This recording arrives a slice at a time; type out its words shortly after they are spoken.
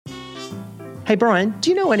Hey, Brian, do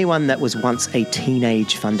you know anyone that was once a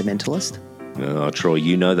teenage fundamentalist? Oh, Troy,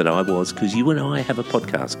 you know that I was, because you and I have a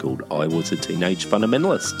podcast called I Was a Teenage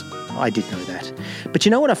Fundamentalist. I did know that. But you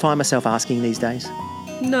know what I find myself asking these days?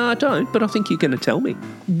 No, I don't, but I think you're going to tell me.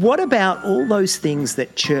 What about all those things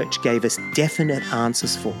that church gave us definite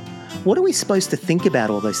answers for? What are we supposed to think about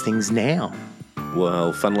all those things now?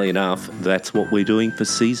 Well, funnily enough, that's what we're doing for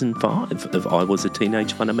Season 5 of I Was a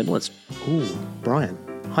Teenage Fundamentalist. Ooh, Brian,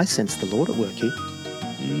 I sense the Lord at work here.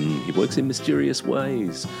 He works in mysterious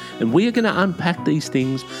ways. And we are going to unpack these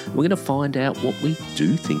things. We're going to find out what we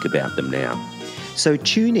do think about them now. So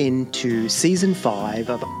tune in to Season 5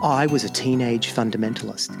 of I Was a Teenage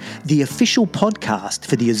Fundamentalist, the official podcast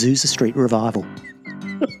for the Azusa Street Revival.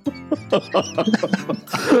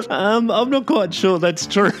 I'm not quite sure that's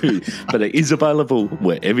true, but it is available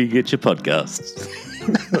wherever you get your podcasts.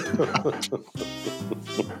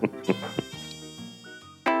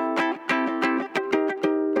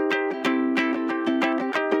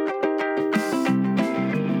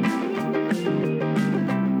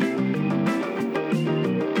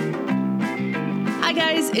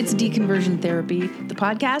 It's Deconversion Therapy, the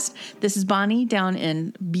podcast. This is Bonnie down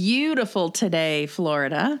in beautiful today,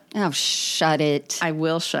 Florida. Oh, shut it. I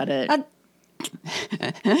will shut it.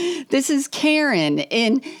 This is Karen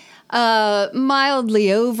in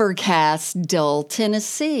mildly overcast, dull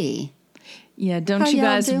Tennessee. Yeah, don't you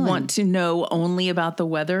guys want to know only about the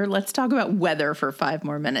weather? Let's talk about weather for 5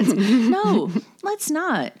 more minutes. No, let's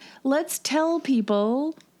not. Let's tell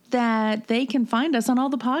people that they can find us on all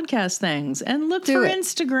the podcast things and look for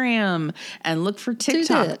Instagram and look for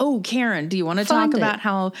TikTok. Oh, Karen, do you want to talk about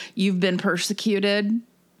how you've been persecuted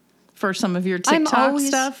for some of your TikTok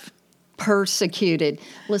stuff? Persecuted.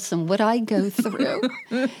 Listen, what I go through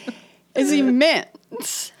is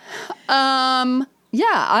immense. Yeah,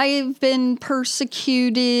 I've been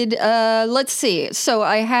persecuted. Let's see. So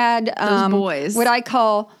I had those boys. What I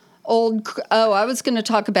call I was going to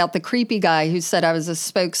talk about the creepy guy who said I was a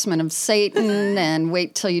spokesman of Satan and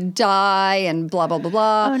wait till you die and blah, blah, blah,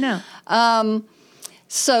 blah. Oh, no.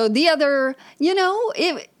 So the other,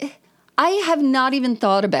 I have not even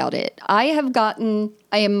thought about it. I have gotten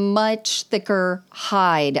a much thicker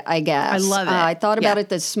hide, I guess. I love it. I thought about it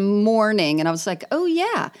this morning and I was like, oh,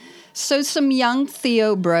 yeah. So some young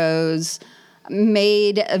Theo bros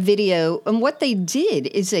made a video, and what they did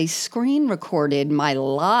is they screen recorded my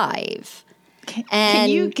live. Can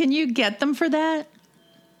you get them for that?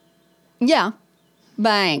 Yeah,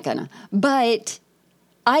 but I ain't gonna. But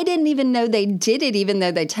I didn't even know they did it, even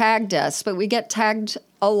though they tagged us. But we get tagged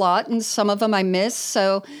a lot, and some of them I miss.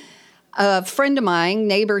 So a friend of mine,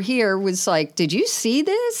 neighbor here, was like, "Did you see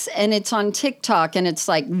this?" And it's on TikTok, and it's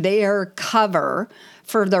like their cover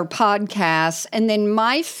for their podcast, and then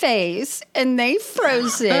my face, and they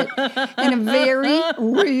froze it in a very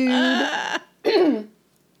rude,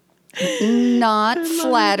 not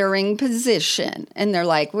flattering position. And they're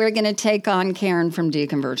like, we're going to take on Karen from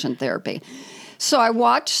Deconversion Therapy. So I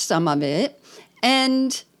watched some of it,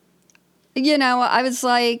 and, I was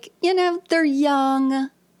like, they're young,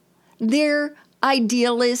 they're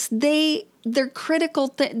idealists, they're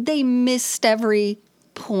critical, they missed every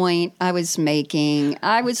point I was making.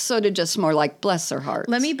 I was sort of just more like, bless their hearts.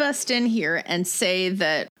 Let me bust in here and say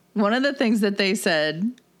that one of the things that they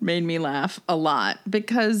said made me laugh a lot,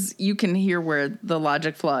 because you can hear where the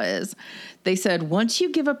logic flaw is. They said, once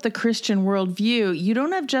you give up the Christian worldview, you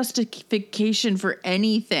don't have justification for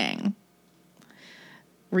anything.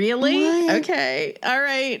 Really? What? Okay. All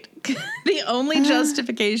right. The only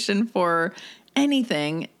justification for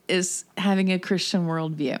anything is having a Christian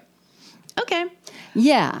worldview. Okay.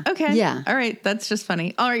 Yeah. Okay. Yeah. All right. That's just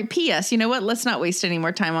funny. All right. P.S. You know what? Let's not waste any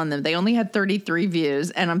more time on them. They only had 33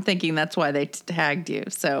 views, and I'm thinking that's why they tagged you.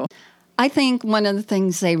 So I think one of the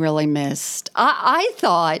things they really missed, I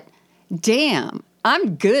thought, damn,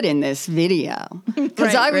 I'm good in this video.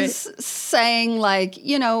 Because I was saying, like,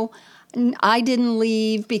 I didn't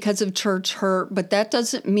leave because of church hurt, but that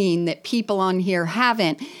doesn't mean that people on here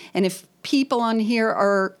haven't. And if people on here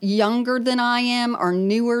are younger than I am, are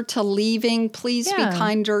newer to leaving, please be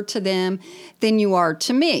kinder to them than you are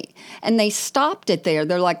to me. And they stopped it there.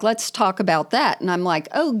 They're like, let's talk about that. And I'm like,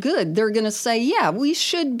 oh, good. They're going to say, yeah, we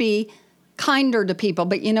should be kinder to people.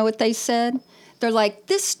 But you know what they said? They're like,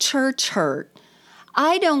 this church hurt.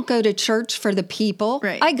 I don't go to church for the people.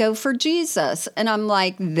 Right. I go for Jesus. And I'm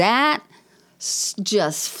like, that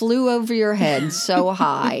just flew over your head so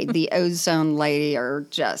high. The ozone layer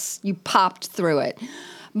you popped through it.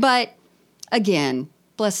 But again,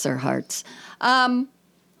 bless their hearts. Find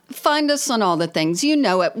us on all the things. You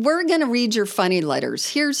know it. We're going to read your funny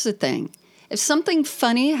letters. Here's the thing. If something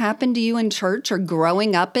funny happened to you in church or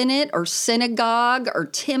growing up in it or synagogue or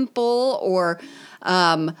temple or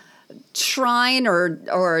shrine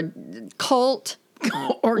or cult,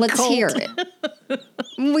 let's hear it.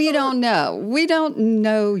 We don't know. We don't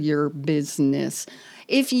know your business.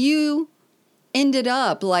 If you ended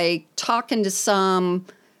up like talking to some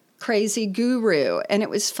crazy guru and it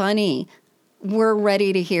was funny, we're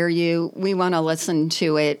ready to hear you. We want to listen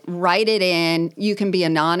to it. Write it in. You can be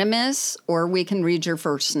anonymous or we can read your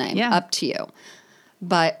first name. Yeah. Up to you.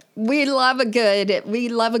 But we love a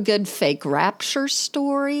good fake rapture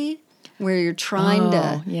story where you're trying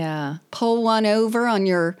to pull one over on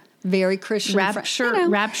your very Christian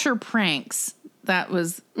rapture pranks. That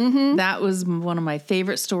was one of my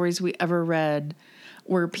favorite stories we ever read,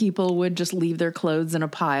 where people would just leave their clothes in a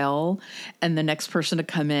pile and the next person to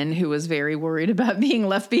come in who was very worried about being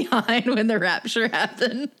left behind when the rapture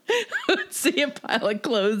happened would see a pile of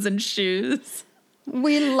clothes and shoes.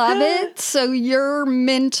 We love it. So your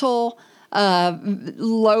mental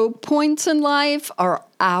low points in life are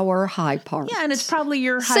our high parts. Yeah, and it's probably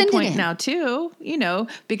your high point now too,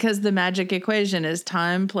 because the magic equation is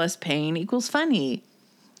time plus pain equals funny.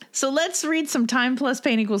 So let's read some time plus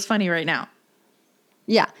pain equals funny right now.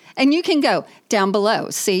 Yeah, and you can go down below.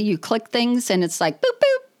 See, you click things and it's like, boop,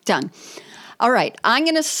 boop, done. All right, I'm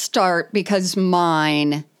going to start because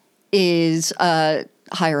mine is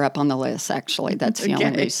higher up on the list, actually. That's the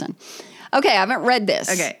only reason. Okay, I haven't read this.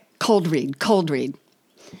 Okay. Cold read.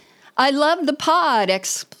 I love the pod,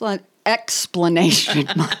 explanation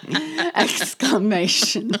mark.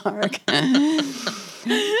 Exclamation mark.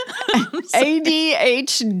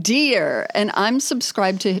 ADHDer, and I'm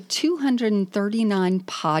subscribed to 239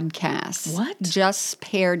 podcasts. What? Just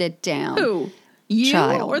pared it down. Who? You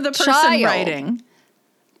or the person writing?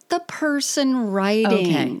 The person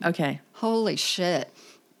writing. Okay. Holy shit.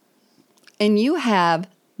 And you have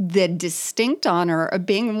the distinct honor of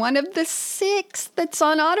being one of the 6 that's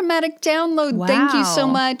on automatic download. Wow. Thank you so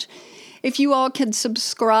much. If you all could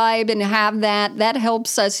subscribe and have that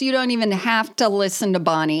helps us. You don't even have to listen to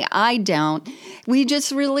Bonnie. I don't. We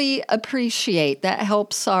just really appreciate that.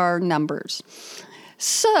 Helps our numbers.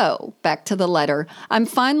 So, back to the letter. I'm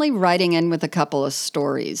finally writing in with a couple of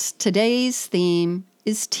stories. Today's theme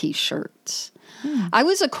is T-shirts. I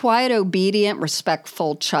was a quiet, obedient,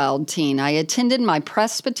 respectful child teen. I attended my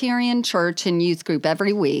Presbyterian church and youth group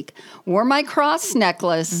every week, wore my cross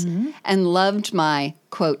necklace, and loved my,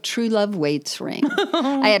 quote, true love waits ring.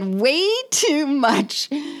 I had way too much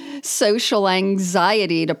social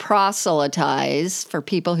anxiety to proselytize. For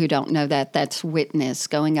people who don't know that, that's witness,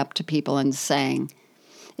 going up to people and saying,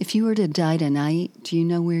 if you were to die tonight, do you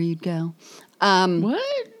know where you'd go? What?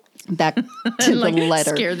 Back to the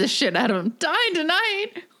letter. Scare the shit out of him. Die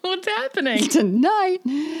tonight. What's happening? Tonight.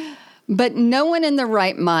 But no one in their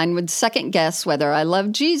right mind would second guess whether I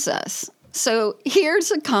love Jesus. So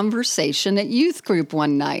here's a conversation at youth group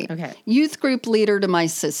one night. Okay. Youth group leader to my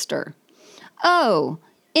sister. Oh,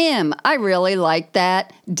 M, I really like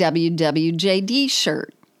that WWJD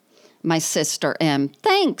shirt. My sister M,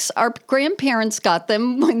 thanks. Our grandparents got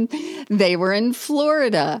them when they were in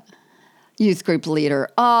Florida. Youth group leader,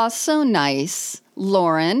 aw, so nice.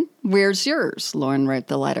 Lauren, where's yours? Lauren wrote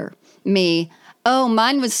the letter. Me, oh,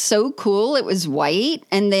 mine was so cool. It was white,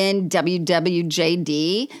 and then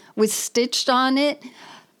WWJD was stitched on it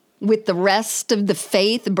with the rest of the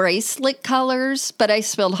faith bracelet colors, but I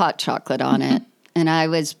spilled hot chocolate on it, and I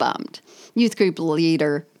was bummed. Youth group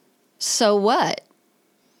leader, so what?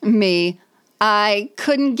 Me, I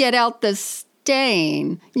couldn't get out the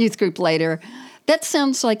stain. Youth group leader, that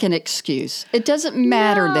sounds like an excuse. It doesn't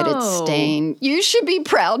matter that it's stained. You should be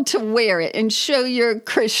proud to wear it and show you're a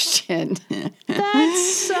Christian.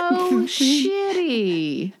 That's so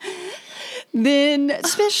shitty. Then,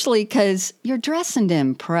 especially because you're dressing to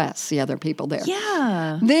impress the other people there.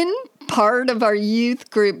 Yeah. Then part of our youth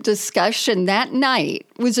group discussion that night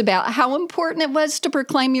was about how important it was to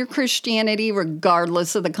proclaim your Christianity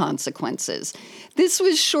regardless of the consequences. This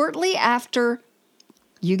was shortly after,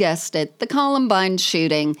 you guessed it, the Columbine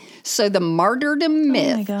shooting. So the martyrdom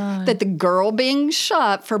myth that the girl being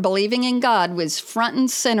shot for believing in God was front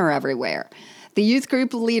and center everywhere. The youth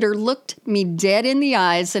group leader looked me dead in the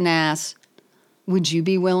eyes and asked, would you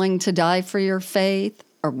be willing to die for your faith,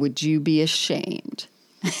 or would you be ashamed?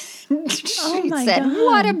 She said, God.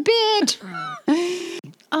 What a bitch.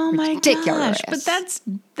 Oh my Ridiculous. gosh. But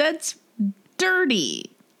that's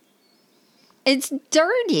dirty. It's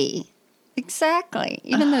dirty. Exactly.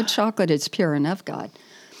 Even though chocolate is pure enough, God.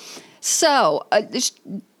 So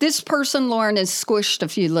this person, Lauren, has squished a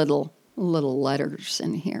few little letters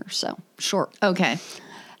in here. So short. Okay.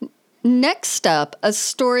 Next up, a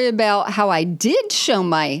story about how I did show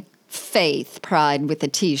my faith pride with a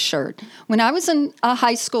T-shirt. When I was a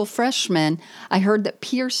high school freshman, I heard that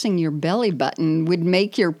piercing your belly button would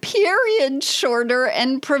make your period shorter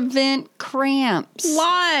and prevent cramps.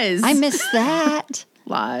 Lies. I miss that.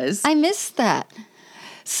 Lies. I miss that.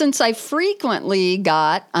 Since I frequently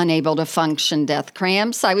got unable to function death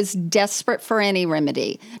cramps, I was desperate for any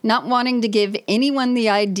remedy, not wanting to give anyone the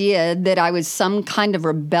idea that I was some kind of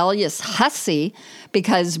rebellious hussy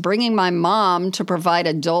because bringing my mom to provide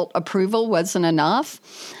adult approval wasn't enough.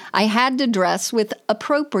 I had to dress with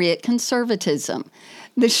appropriate conservatism.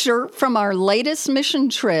 The shirt from our latest mission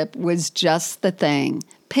trip was just the thing.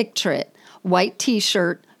 Picture it. White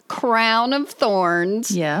T-shirt, crown of thorns,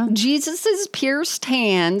 Jesus's pierced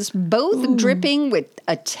hands, both dripping with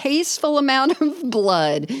a tasteful amount of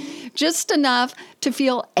blood, just enough to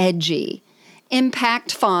feel edgy.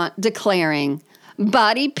 Impact font declaring,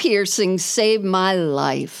 "Body piercing saved my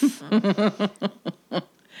life."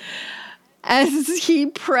 As he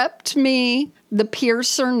prepped me, the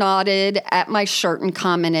piercer nodded at my shirt and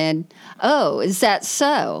commented, "Oh, is that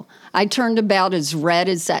so?" I turned about as red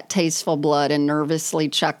as that tasteful blood and nervously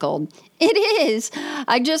chuckled. "It is.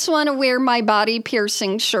 I just want to wear my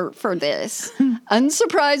body-piercing shirt for this."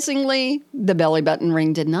 Unsurprisingly, the belly button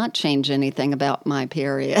ring did not change anything about my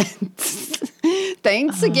period.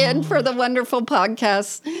 Thanks again for the wonderful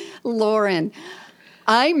podcast, Lauren.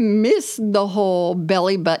 I miss the whole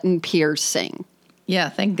belly button piercing. Yeah,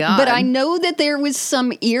 thank God. But I know that there was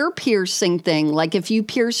some ear piercing thing. Like if you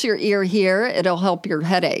pierce your ear here, it'll help your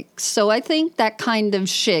headaches. So I think that kind of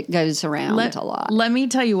shit goes around a lot. Let me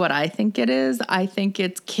tell you what I think it is. I think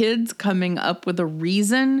it's kids coming up with a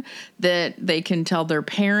reason that they can tell their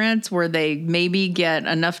parents where they maybe get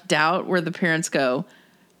enough doubt where the parents go,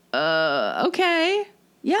 okay,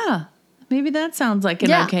 yeah. Maybe that sounds like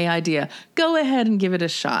an okay idea. Go ahead and give it a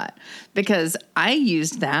shot. Because I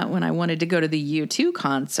used that when I wanted to go to the U2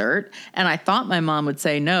 concert, and I thought my mom would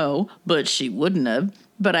say no, but she wouldn't have.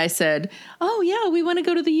 But I said, "Oh, yeah, we want to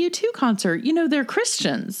go to the U2 concert. You know, they're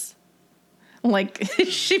Christians." Like,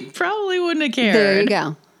 she probably wouldn't have cared. There you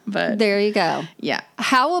go. But there you go. Yeah.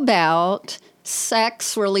 How about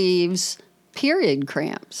sex relieves period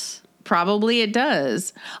cramps? Probably it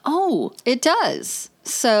does. Oh. It does.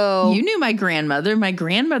 So you knew my grandmother. My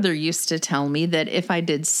grandmother used to tell me that if I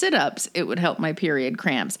did sit-ups, it would help my period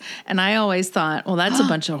cramps. And I always thought, well, that's a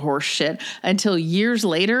bunch of horse shit. Until years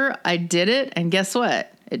later, I did it. And guess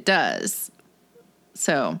what? It does.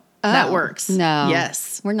 So that works. No.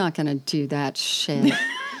 Yes. We're not going to do that shit.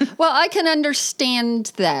 Well, I can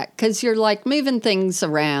understand that because you're like moving things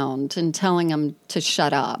around and telling them to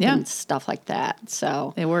shut up and stuff like that.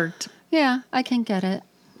 So it worked. Yeah, I can get it.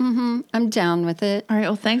 I'm down with it. All right.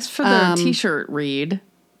 Well, thanks for the T-shirt read.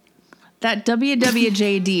 That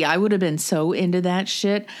WWJD, I would have been so into that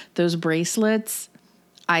shit. Those bracelets.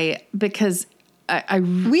 Because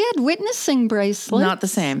we had witnessing bracelets. Not the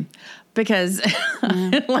same. Because,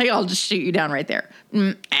 like, I'll just shoot you down right there.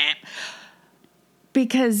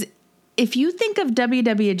 Because if you think of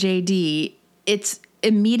WWJD, it's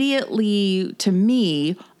immediately, to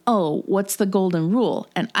me, oh, what's the golden rule?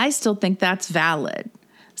 And I still think that's valid.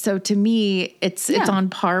 So to me, it's on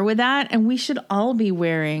par with that. And we should all be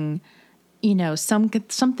wearing, you know,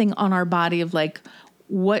 something on our body of like,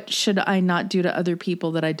 what should I not do to other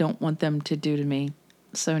people that I don't want them to do to me?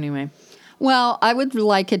 So anyway. Well, I would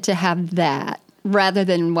like it to have that rather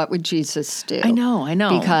than what would Jesus do. I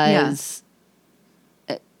know. Because,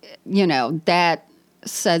 you know, that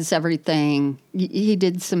says everything. He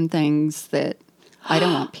did some things that I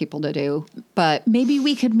don't want people to do, but maybe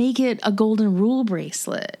we could make it a golden rule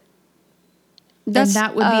bracelet. Then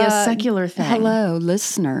that would be a secular thing. Hello,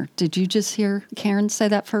 listener. Did you just hear Karen say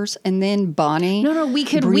that first? And then Bonnie? No, we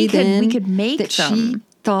could make that them. She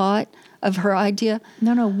thought of her idea.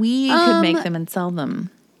 No, we could make them and sell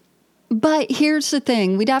them. But here's the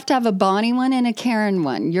thing. We'd have to have a Bonnie one and a Karen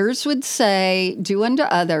one. Yours would say, do unto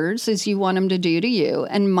others as you want them to do to you.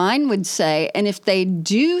 And mine would say, and if they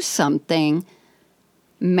do something,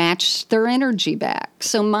 match their energy back.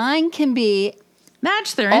 So mine can be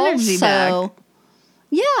match their energy back.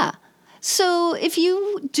 Yeah. So if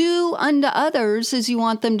you do unto others as you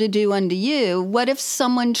want them to do unto you, what if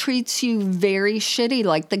someone treats you very shitty,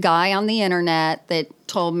 like the guy on the internet that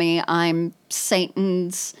told me I'm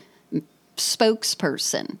Satan's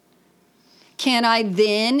spokesperson? Can I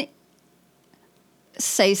then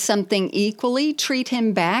say something equally, treat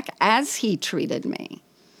him back as he treated me?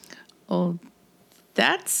 Oh,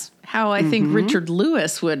 that's how I think Richard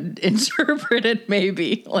Lewis would interpret it,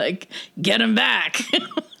 maybe. Like, get him back.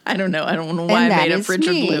 I don't know. I don't know why I made up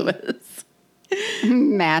Richard Lewis.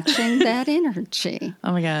 Matching that energy.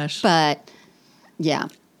 Oh my gosh. But yeah.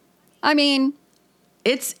 I mean,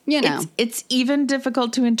 it's even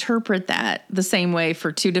difficult to interpret that the same way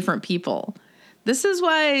for two different people. This is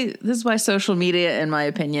why social media, in my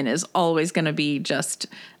opinion, is always going to be just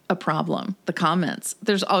a problem. The comments.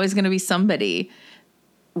 There's always going to be somebody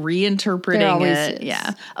reinterpreting it. Is.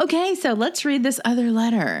 Yeah. Okay, so let's read this other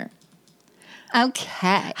letter.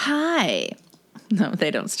 Okay. Hi. No, they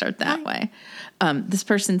don't start that way. This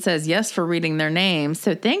person says yes for reading their name.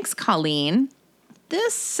 So thanks, Colleen.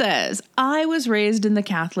 This says, I was raised in the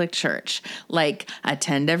Catholic Church, like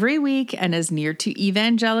attend every week and as near to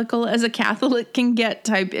evangelical as a Catholic can get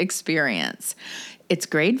type experience. It's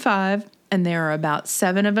grade 5, and there are about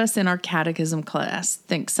 7 of us in our catechism class.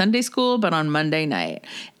 Think Sunday school, but on Monday night.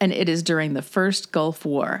 And it is during the first Gulf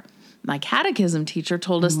War. My catechism teacher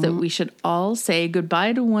told us that we should all say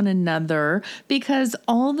goodbye to one another because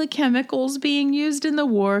all the chemicals being used in the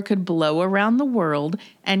war could blow around the world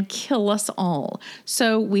and kill us all.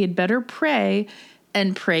 So we had better pray,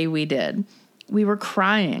 and pray we did. We were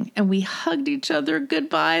crying and we hugged each other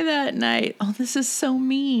goodbye that night. Oh, this is so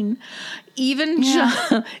mean.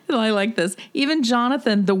 I like this. Even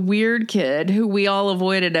Jonathan, the weird kid who we all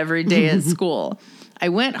avoided every day at school. I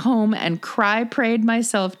went home and prayed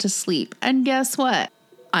myself to sleep. And guess what?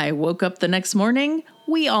 I woke up the next morning.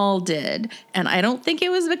 We all did. And I don't think it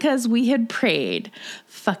was because we had prayed.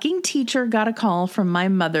 Fucking teacher got a call from my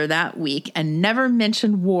mother that week and never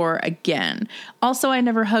mentioned war again. Also, I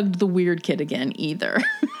never hugged the weird kid again either.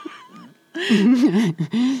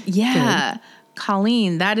 Yeah. Good.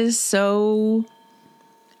 Colleen, that is so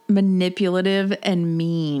manipulative and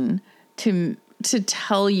mean to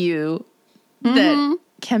tell you that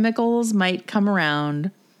chemicals might come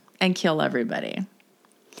around and kill everybody.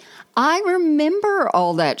 I remember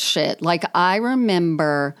all that shit. Like, I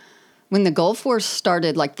remember when the Gulf War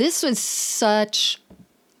started, like, it was such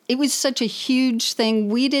a huge thing.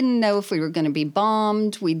 We didn't know if we were going to be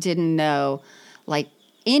bombed. We didn't know, like,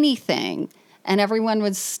 anything. And everyone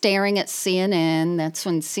was staring at CNN. That's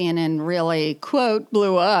when CNN really, quote,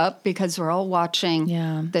 blew up because we're all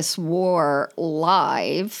watching this war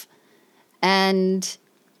live. And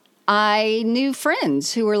I knew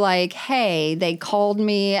friends who were like, hey, they called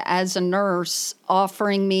me as a nurse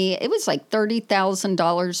offering me, it was like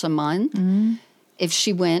 $30,000 a month if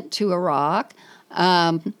she went to Iraq.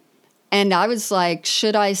 And I was like,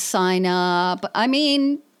 should I sign up? I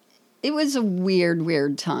mean, it was a weird,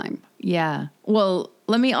 weird time. Yeah. Well,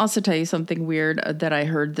 let me also tell you something weird that I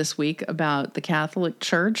heard this week about the Catholic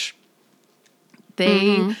Church.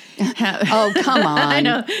 They have, oh, come on. I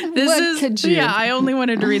know. I only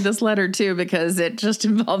wanted to read this letter too because it just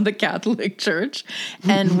involved the Catholic Church.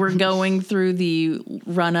 And we're going through the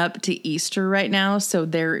run up to Easter right now. So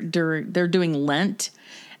they're doing Lent.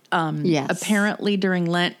 Yes. Apparently during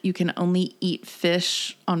Lent, you can only eat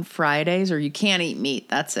fish on Fridays, or you can't eat meat.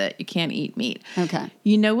 That's it. You can't eat meat. Okay.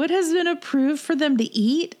 You know what has been approved for them to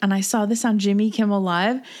eat? And I saw this on Jimmy Kimmel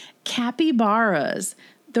Live. Capybaras.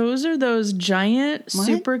 Those are those giant,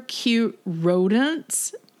 super cute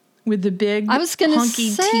rodents with the big, I was going to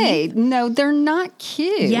say, teeth. No, they're not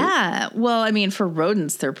cute. Yeah. Well, I mean, for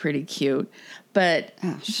rodents, they're pretty cute. But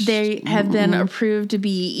they have been approved to be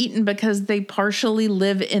eaten because they partially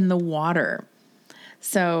live in the water.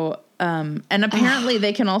 So, and apparently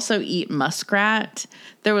they can also eat muskrat.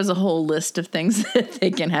 There was a whole list of things that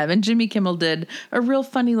they can have. And Jimmy Kimmel did a real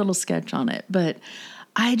funny little sketch on it. But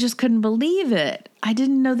I just couldn't believe it. I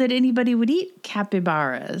didn't know that anybody would eat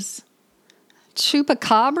capybaras.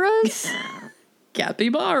 Chupacabras?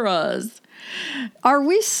 Capybaras. Are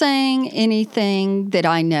we saying anything that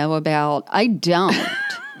I know about? I don't.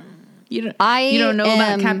 You don't know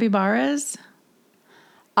about capybaras?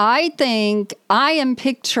 I think I am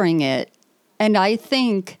picturing it, and I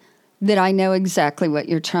think that I know exactly what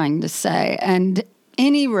you're trying to say. And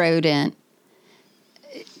any rodent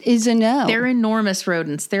is a no. They're enormous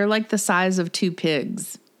rodents. They're like the size of 2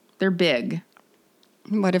 pigs. They're big.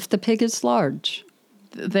 What if the pig is large?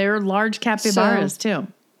 They're large capybaras, too.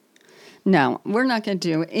 No, we're not going to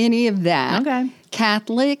do any of that. Okay.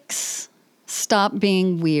 Catholics, stop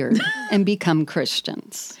being weird and become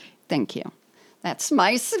Christians. Thank you. That's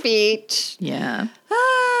my speech. Yeah.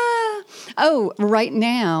 Oh, right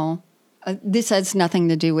now, this has nothing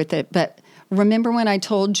to do with it, but remember when I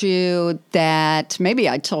told you that,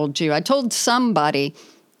 I told somebody,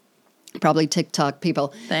 probably TikTok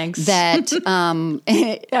people. Thanks. That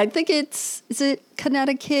I think is it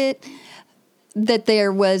Connecticut? That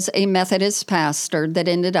there was a Methodist pastor that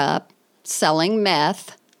ended up selling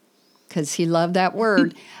meth because he loved that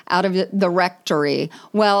word, out of the rectory.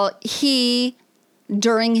 Well,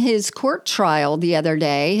 during his court trial the other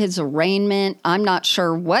day, his arraignment, I'm not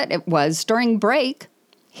sure what it was, during break,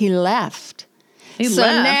 he left. So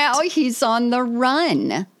now he's on the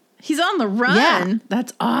run. He's on the run? Yeah.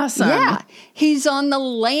 That's awesome. Yeah. He's on the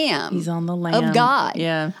lam. He's on the lam. Of God.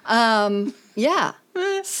 Yeah. Yeah.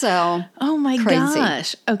 So, oh my crazy.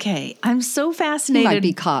 Gosh. Okay. I'm so He fascinated. might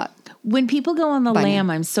be caught. When people go on the lam,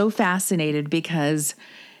 I'm so fascinated because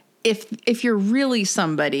if you're really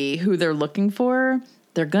somebody who they're looking for,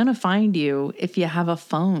 they're going to find you if you have a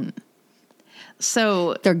phone.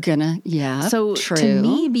 So they're gonna, yeah. So true. To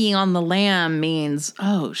me, being on the lam means,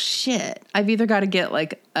 oh shit, I've either got to get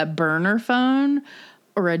like a burner phone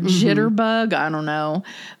or a jitterbug, I don't know,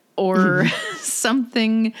 or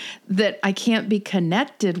something that I can't be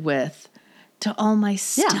connected with to all my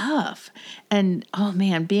stuff. And oh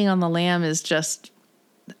man, being on the lam is just,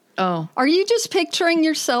 oh. Are you just picturing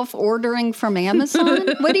yourself ordering from Amazon?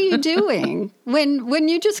 What are you doing when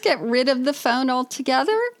you just get rid of the phone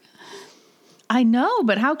altogether? I know,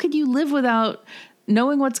 but how could you live without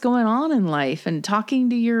knowing what's going on in life and talking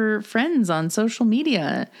to your friends on social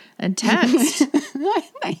media and text?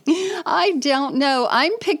 I don't know.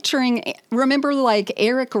 I'm picturing, remember like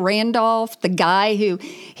Eric Randolph, the guy who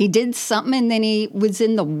he did something and then he was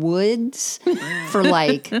in the woods for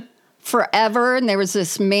like forever. And there was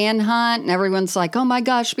this manhunt and everyone's like, oh my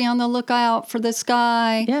gosh, be on the lookout for this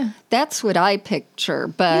guy. Yeah. That's what I picture.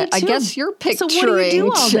 But I guess you're picturing. So what do you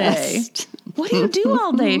do all day? What do you do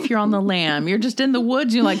all day if you're on the lam? You're just in the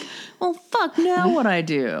woods. You're like, well, fuck, now what I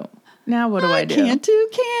do? Now what do I do? I can't do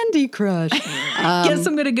Candy Crush. Guess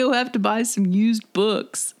I'm going to go have to buy some used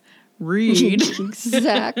books. Read.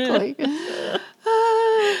 Exactly.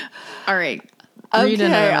 All right.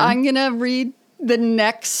 Okay, I'm going to read the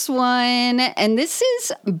next one. And this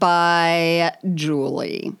is by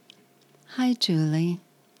Julie. Hi, Julie.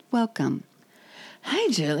 Welcome.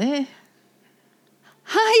 Hi, Julie.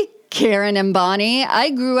 Hi, Karen and Bonnie. I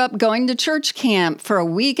grew up going to church camp for a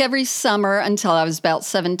week every summer until I was about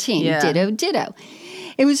 17. Yeah. Ditto.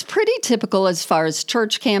 It was pretty typical as far as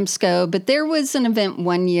church camps go, but there was an event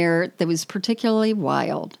one year that was particularly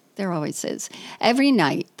wild. There always is. Every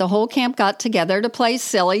night, the whole camp got together to play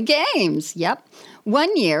silly games. Yep.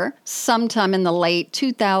 One year, sometime in the late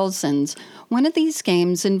 2000s, one of these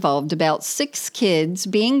games involved about 6 kids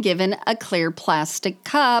being given a clear plastic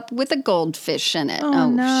cup with a goldfish in it. Oh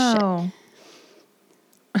no.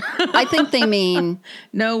 Shit. I think they mean...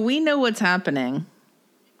 No, we know what's happening.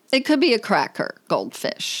 It could be a cracker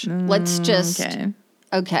goldfish. Let's just...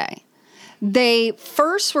 Okay. They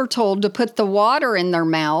first were told to put the water in their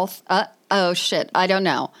mouth. Oh, shit. I don't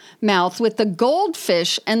know. Mouth with the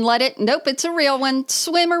goldfish and let it... Nope, it's a real one.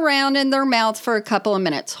 Swim around in their mouth for a couple of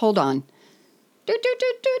minutes. Hold on.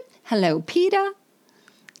 Hello, PETA.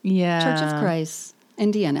 Yeah. Church of Christ,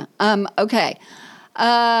 Indiana. Okay.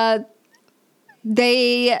 And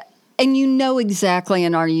you know exactly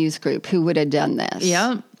in our youth group who would have done this.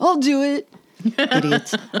 Yeah. I'll do it.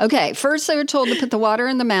 Idiots. Okay, first they were told to put the water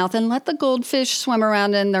in the mouth and let the goldfish swim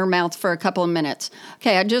around in their mouth for a couple of minutes.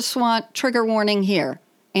 Okay, I just want trigger warning here.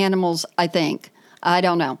 Animals, I think. I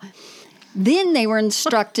don't know. Then they were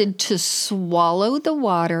instructed to swallow the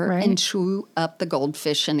water and chew up the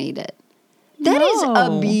goldfish and eat it. That is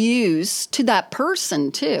abuse to that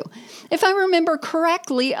person, too. If I remember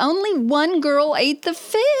correctly, only one girl ate the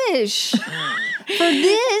fish. For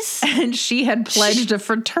this. And she had pledged a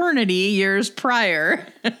fraternity years prior.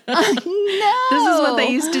 No. This is what they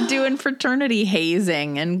used to do in fraternity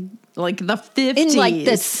hazing in like the 50s. In like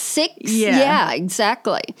the 60s. Yeah,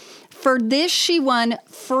 exactly. For this, she won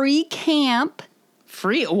free camp.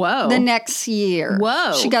 Free? Whoa. The next year.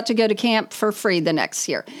 Whoa. She got to go to camp for free the next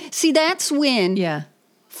year. See, that's when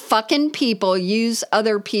fucking people use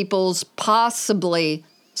other people's possibly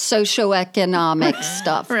socioeconomic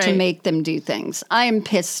stuff to make them do things. I am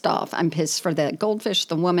pissed off. I'm pissed for the goldfish,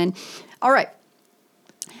 the woman. All right.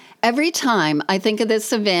 Every time I think of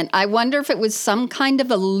this event, I wonder if it was some kind of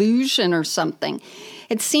illusion or something.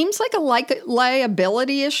 It seems like a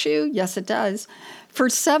liability issue. Yes, it does. For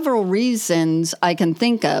several reasons I can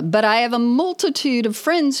think of, but I have a multitude of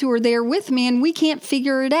friends who are there with me and we can't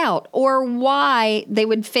figure it out or why they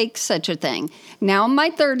would fake such a thing. Now in my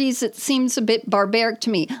 30s, it seems a bit barbaric to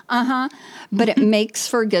me. But it makes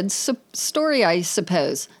for a good story, I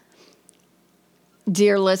suppose.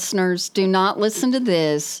 Dear listeners, do not listen to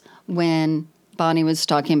this when Bonnie was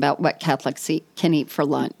talking about what Catholics can eat for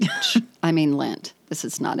lunch. I mean Lent. This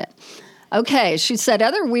is not it. Okay, she said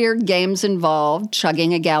other weird games involved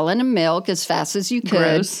chugging a gallon of milk as fast as you could.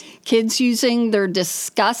 Gross. Kids using their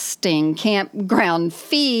disgusting campground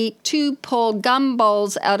feet to pull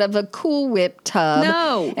gumballs out of a Cool Whip tub.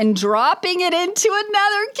 No. And dropping it into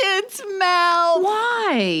another kid's mouth.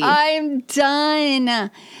 Why? I'm done.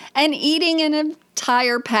 And eating an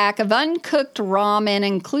entire pack of uncooked ramen,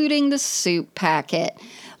 including the soup packet.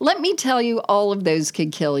 Let me tell you, all of those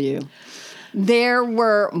could kill you.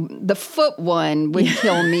 The foot one would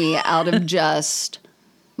kill me out of just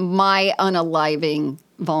my unaliving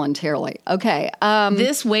voluntarily. Okay.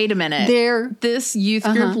 Wait a minute. This youth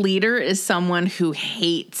group leader is someone who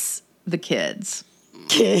hates the kids.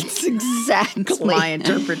 Kids, exactly. That's my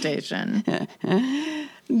interpretation.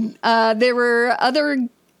 There were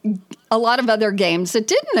a lot of other games that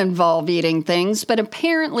didn't involve eating things, but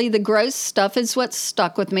apparently the gross stuff is what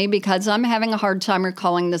stuck with me because I'm having a hard time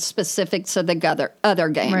recalling the specifics of the other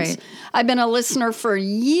games. Right. I've been a listener for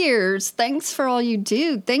years. Thanks for all you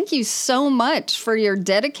do. Thank you so much for your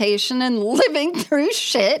dedication and living through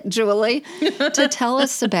shit, Julie, to tell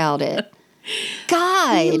us about it.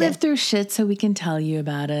 God. We live through shit so we can tell you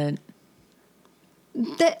about it.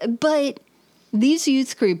 But these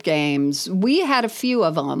youth group games, we had a few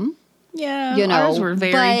of them. Yeah, ours were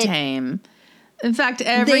very tame. In fact,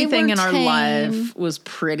 everything in our life was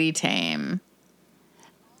pretty tame.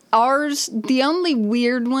 Ours, the only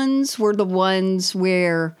weird ones were the ones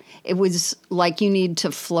where it was like you need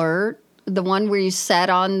to flirt. The one where you sat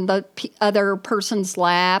on the other person's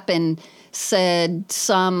lap and said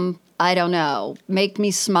I don't know, make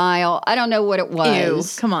me smile. I don't know what it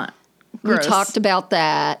was. Ew, come on. Gross. We talked about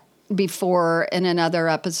that before in another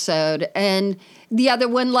episode. And the other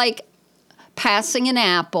one, like passing an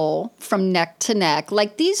apple from neck to neck.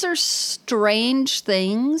 Like, these are strange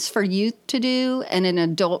things for youth to do and an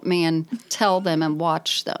adult man tell them and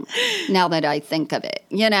watch them, now that I think of it,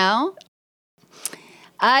 you know?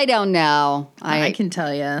 I don't know. I can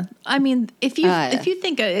tell you. I mean, if you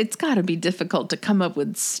think it's got to be difficult to come up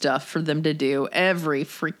with stuff for them to do every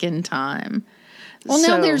freaking time. Well,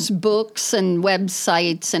 now there's books and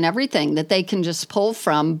websites and everything that they can just pull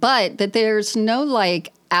from, but that there's no,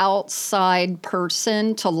 like, outside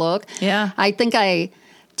person to look. Yeah. I think I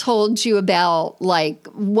told you about, like,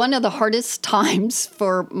 one of the hardest times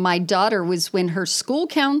for my daughter was when her school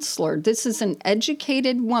counselor, this is an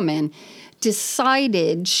educated woman,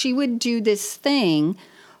 decided she would do this thing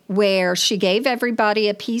where she gave everybody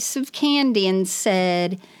a piece of candy and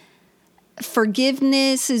said,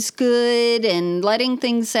 forgiveness is good and letting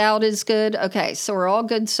things out is good. Okay, so we're all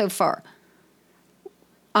good so far.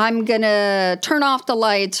 I'm going to turn off the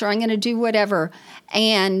lights or I'm going to do whatever.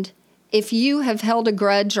 And if you have held a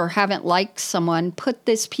grudge or haven't liked someone, put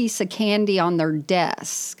this piece of candy on their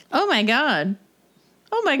desk. Oh, my God.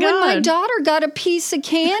 Oh, my God. When my daughter got a piece of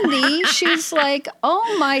candy, she was like,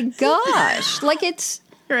 oh, my gosh. Like, it's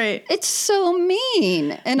so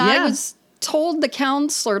mean. And I was told the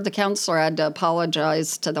counselor had to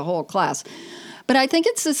apologize to the whole class. But I think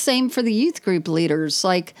it's the same for the youth group leaders.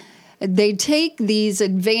 Like, they take these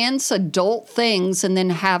advanced adult things and then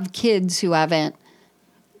have kids who haven't,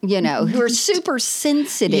 who are super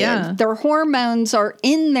sensitive. Yeah. Their hormones are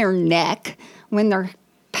in their neck when they're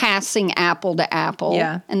passing apple to apple.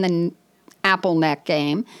 Yeah. And then apple neck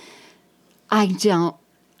game. I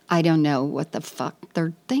don't know what the fuck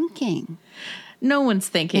they're thinking. No one's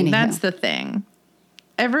thinking. Anyhow. That's the thing.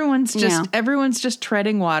 Everyone's just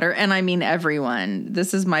treading water. And I mean everyone.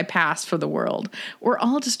 This is my pass for the world. We're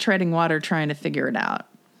all just treading water trying to figure it out.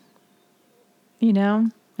 You know?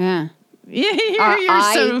 Yeah.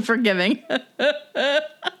 You're so forgiving.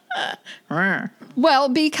 Well,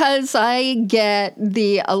 because I get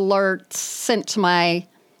the alerts sent to my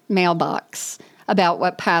mailbox about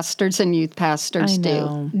what pastors and youth pastors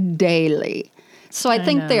do daily. So I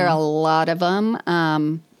think there are a lot of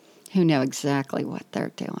them who know exactly what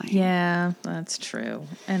they're doing. Yeah, that's true.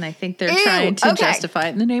 And I think they're trying to justify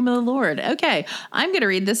it in the name of the Lord. Okay, I'm going to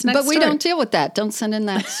read this next story. But we don't deal with that. Don't send in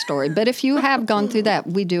that story. But if you have gone through that,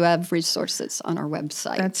 we do have resources on our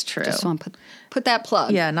website. That's true. Just want to put that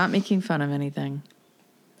plug. Yeah, not making fun of anything.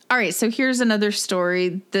 All right, so here's another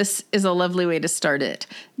story. This is a lovely way to start it.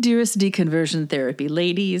 Dearest Deconversion Therapy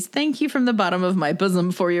ladies, thank you from the bottom of my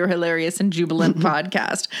bosom for your hilarious and jubilant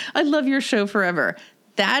podcast. I love your show forever.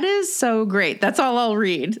 That is so great. That's all I'll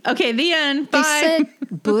read. Okay, the end. Bye. They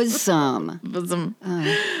said bosom. Bosom.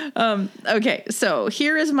 Okay, so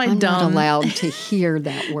here is my I'm dumb... not allowed to hear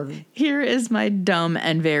that word. Here is my dumb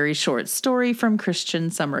and very short story from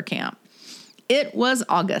Christian summer camp. It was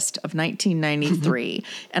August of 1993,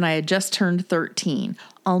 and I had just turned 13.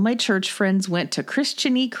 All my church friends went to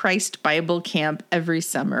Christian-y Christ Bible camp every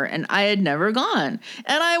summer, and I had never gone,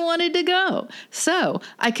 and I wanted to go. So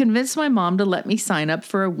I convinced my mom to let me sign up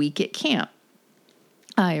for a week at camp.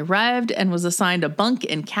 I arrived and was assigned a bunk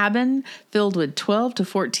in cabin filled with 12 to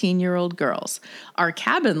 14-year-old girls. Our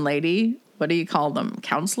cabin lady, what do you call them,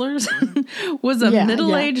 counselors, was a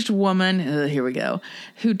middle-aged woman, here we go,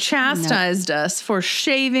 who chastised us for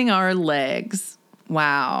shaving our legs.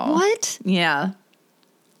 Wow. What? Yeah.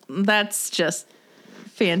 That's just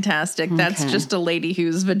fantastic. Okay. That's just a lady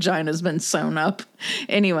whose vagina's been sewn up.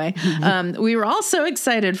 Anyway, we were all so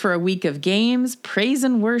excited for a week of games, praise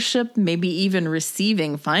and worship, maybe even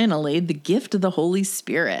receiving, finally, the gift of the Holy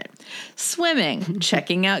Spirit. Swimming,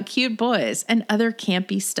 checking out cute boys, and other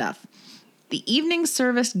campy stuff. The evening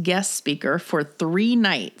service guest speaker for 3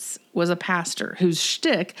 nights was a pastor whose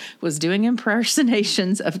shtick was doing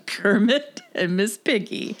impersonations of Kermit and Miss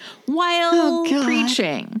Piggy while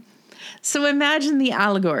preaching. So imagine the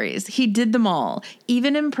allegories. He did them all,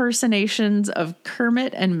 even impersonations of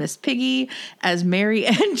Kermit and Miss Piggy as Mary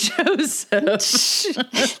and Joseph.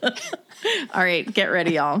 All right, get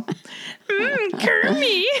ready, y'all.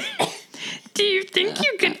 Kermit, do you think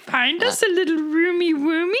you could find us a little roomy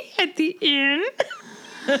woomy at the inn?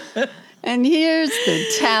 And here's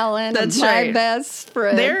the talent of my best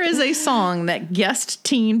friend. There is a song that guest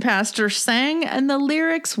teen pastor sang, and the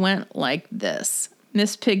lyrics went like this.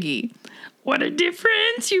 Miss Piggy, what a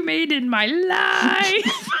difference you made in my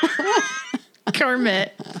life.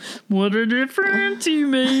 Kermit, what a difference you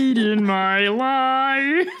made in my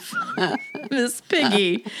life. Miss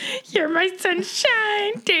Piggy, you're my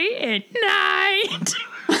sunshine day and night.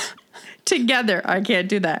 Together, I can't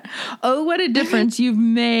do that. Oh, what a difference you've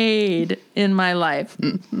made in my life.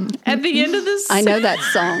 At the end of this, I know that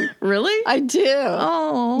song. Really? I do.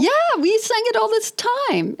 Oh, yeah, we sang it all this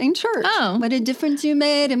time in church. Oh, what a difference you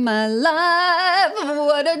made in my life.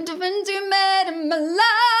 What a difference you made in my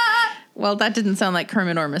life. Well, that didn't sound like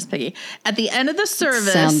Kermit or Miss Piggy. At the end of the service...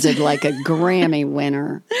 It sounded like a Grammy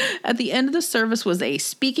winner. At the end of the service was a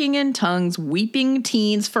speaking in tongues, weeping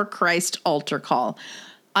teens for Christ altar call.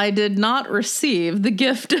 I did not receive the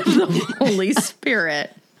gift of the Holy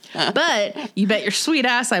Spirit. But you bet your sweet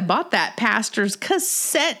ass I bought that pastor's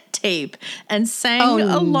cassette tape and sang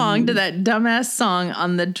along to that dumbass song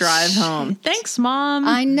on the drive home. Thanks, Mom.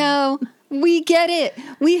 I know. We get it.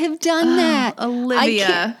 We have done that.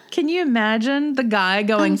 Olivia, can you imagine the guy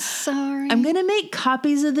going, I'm sorry. I'm going to make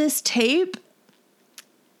copies of this tape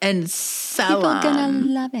and sell them. People going to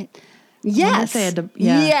love it. Yes.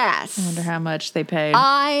 Yes. I wonder how much they paid.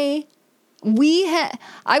 I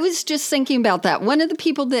was just thinking about that. One of the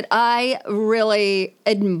people that I really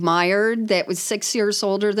admired that was 6 years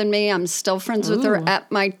older than me, I'm still friends with her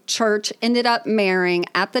at my church, ended up marrying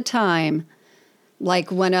at the time,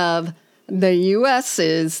 like one of the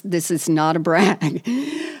U.S.'s, this is not a brag,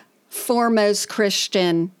 foremost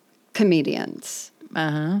Christian comedians.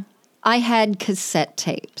 Uh-huh. I had cassette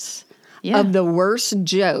tapes of the worst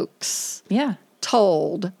jokes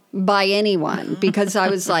told by anyone because I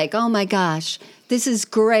was like, oh my gosh, this is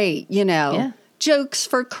great, jokes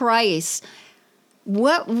for Christ.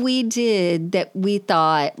 What we did that we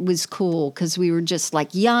thought was cool because we were just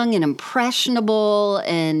like young and impressionable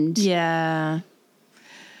and... Yeah.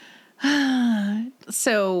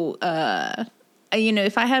 So,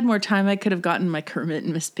 if I had more time, I could have gotten my Kermit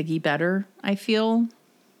and Miss Piggy better, I feel.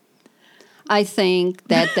 I think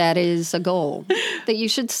that is a goal that you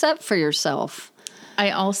should set for yourself. I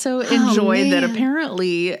also enjoyed that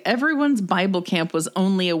apparently everyone's Bible camp was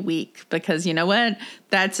only a week because you know what?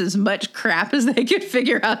 That's as much crap as they could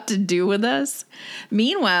figure out to do with us.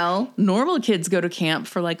 Meanwhile, normal kids go to camp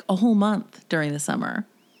for like a whole month during the summer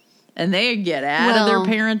and they get out of their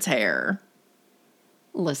parents' hair.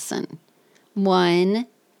 Listen, one,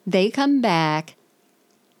 they come back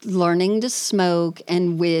learning to smoke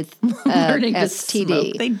and with learning STD. To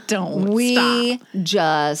smoke. They don't. We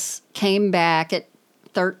just came back at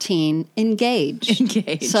 13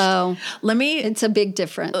 engaged. So it's a big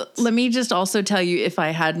difference. Let me just also tell you, if I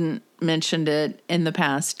hadn't mentioned it in the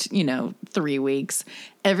past, 3 weeks,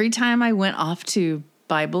 every time I went off to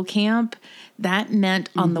Bible camp, that meant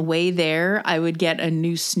on the way there, I would get a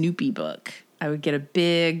new Snoopy book. I would get a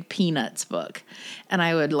big Peanuts book and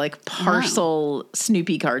I would parcel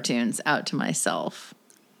Snoopy cartoons out to myself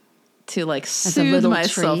to soothe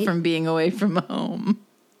myself from being away from home.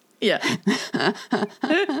 Yeah.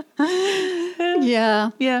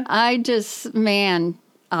 Yeah. I just,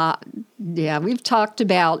 Yeah, we've talked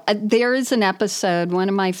about, there is an episode, one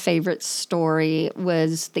of my favorite story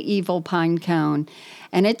was The Evil Pine Cone.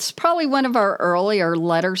 And it's probably one of our earlier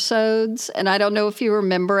Lettersodes. And I don't know if you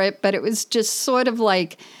remember it, but it was just sort of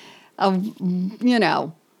like a,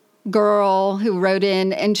 girl who wrote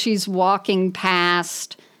in and she's walking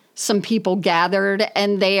past some people gathered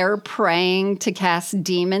and they are praying to cast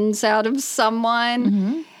demons out of someone.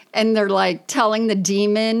 Mm-hmm. And they're like telling the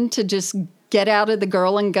demon to just get out of the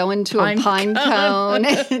girl and go into a pine cone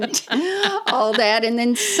and all that. And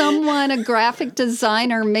then a graphic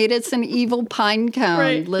designer, made us an evil pine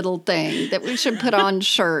cone little thing that we should put on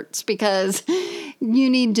shirts because you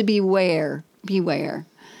need to beware.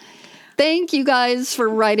 Thank you guys for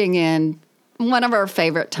writing in. One of our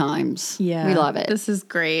favorite times. Yeah. We love it. This is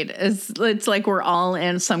great. It's like we're all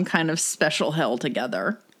in some kind of special hell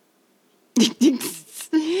together.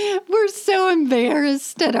 We're so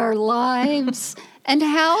embarrassed at our lives and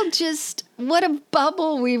what a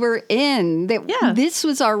bubble we were in. This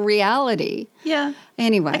was our reality. Yeah.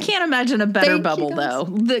 Anyway. I can't imagine a better bubble, though,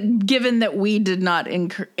 given that we did not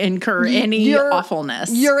incur any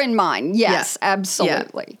awfulness. You're in mine. Yes,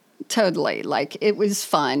 absolutely. Yeah. Totally. Like, it was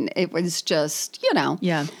fun. It was just,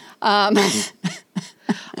 Yeah. Our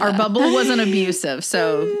bubble wasn't abusive,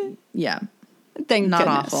 so, yeah. Thank not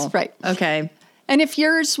goodness. Awful. Right. Okay. And if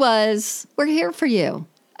yours was, we're here for you.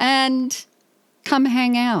 And come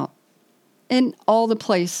hang out in all the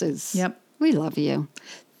places. Yep. We love you.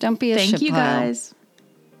 Don't be a shit Thank you, guys.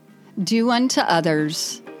 Do unto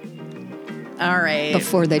others. All right.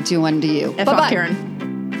 Before they do unto you. Bye-bye, Karen.